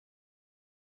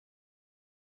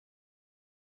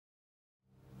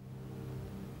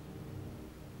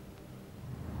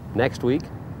Next week,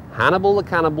 Hannibal the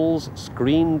Cannibal's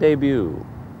screen debut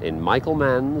in Michael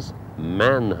Mann's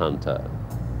Manhunter.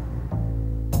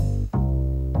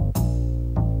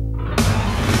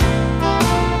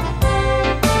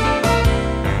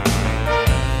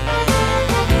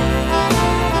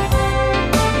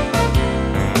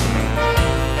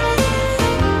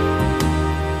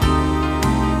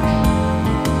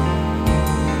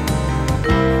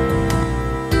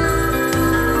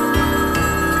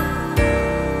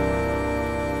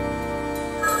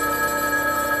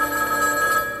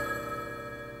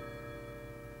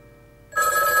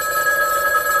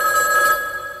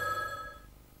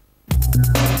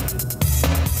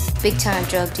 Big-time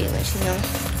drug dealers, you know?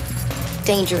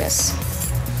 Dangerous.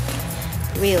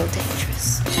 Real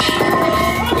dangerous.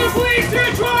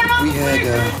 We had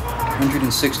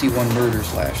 161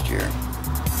 murders last year.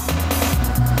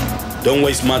 Don't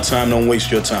waste my time, don't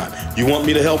waste your time. You want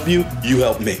me to help you, you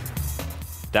help me.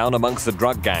 Down Amongst the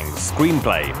Drug Gangs,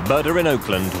 screenplay, Murder in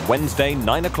Oakland, Wednesday,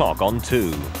 9 o'clock on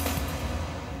 2.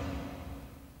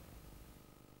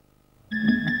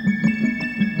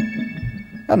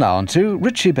 And now on to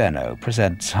Richie Benno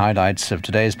presents highlights of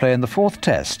today's play in the fourth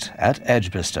test at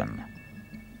Edgbaston.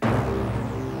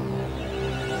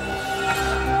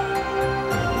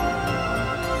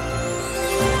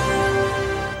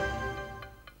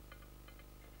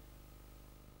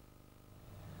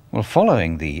 Well,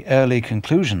 following the early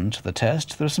conclusion to the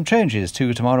test, there are some changes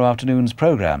to tomorrow afternoon's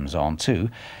programmes on 2.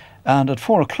 And at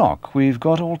 4 o'clock, we've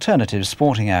got alternative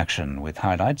sporting action with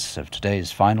highlights of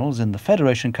today's finals in the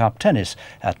Federation Cup tennis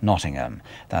at Nottingham.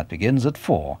 That begins at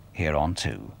 4 here on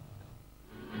 2.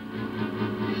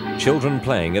 Children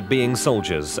playing at being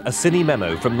soldiers, a cine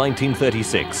memo from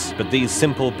 1936. But these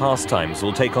simple pastimes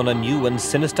will take on a new and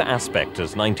sinister aspect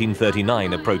as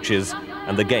 1939 approaches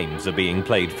and the games are being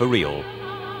played for real.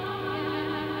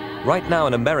 Right now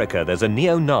in America, there's a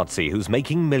neo-Nazi who's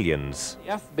making millions.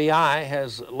 The FBI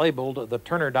has labeled the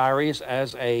Turner Diaries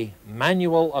as a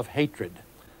manual of hatred.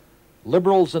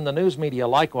 Liberals in the news media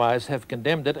likewise have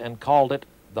condemned it and called it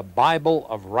the Bible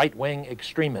of right-wing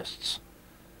extremists.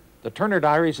 The Turner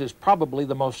Diaries is probably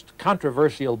the most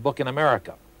controversial book in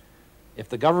America. If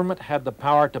the government had the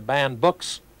power to ban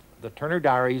books, the Turner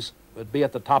Diaries would be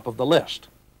at the top of the list.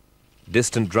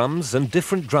 Distant drums and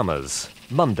different drummers,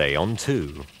 Monday on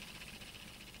 2.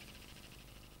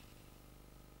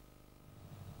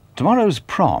 Tomorrow's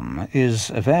prom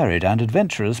is a varied and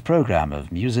adventurous programme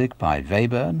of music by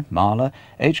Webern, Mahler,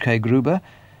 H.K. Gruber,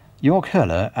 York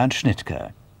Höller and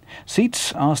Schnittke.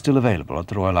 Seats are still available at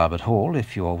the Royal Albert Hall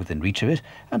if you're within reach of it,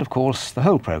 and of course the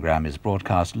whole programme is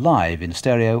broadcast live in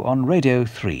stereo on Radio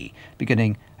 3,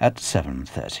 beginning at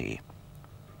 7:30.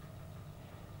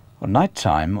 Well,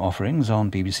 nighttime offerings on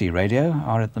BBC Radio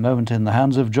are at the moment in the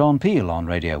hands of John Peel on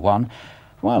Radio 1,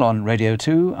 while on Radio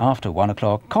 2, after 1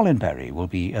 o'clock, Colin Berry will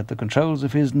be at the controls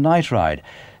of his night ride,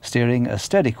 steering a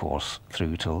steady course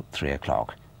through till 3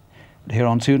 o'clock. But here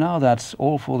on 2 now, that's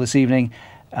all for this evening,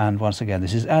 and once again,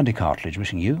 this is Andy Cartledge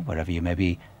wishing you, wherever you may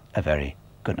be, a very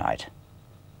good night.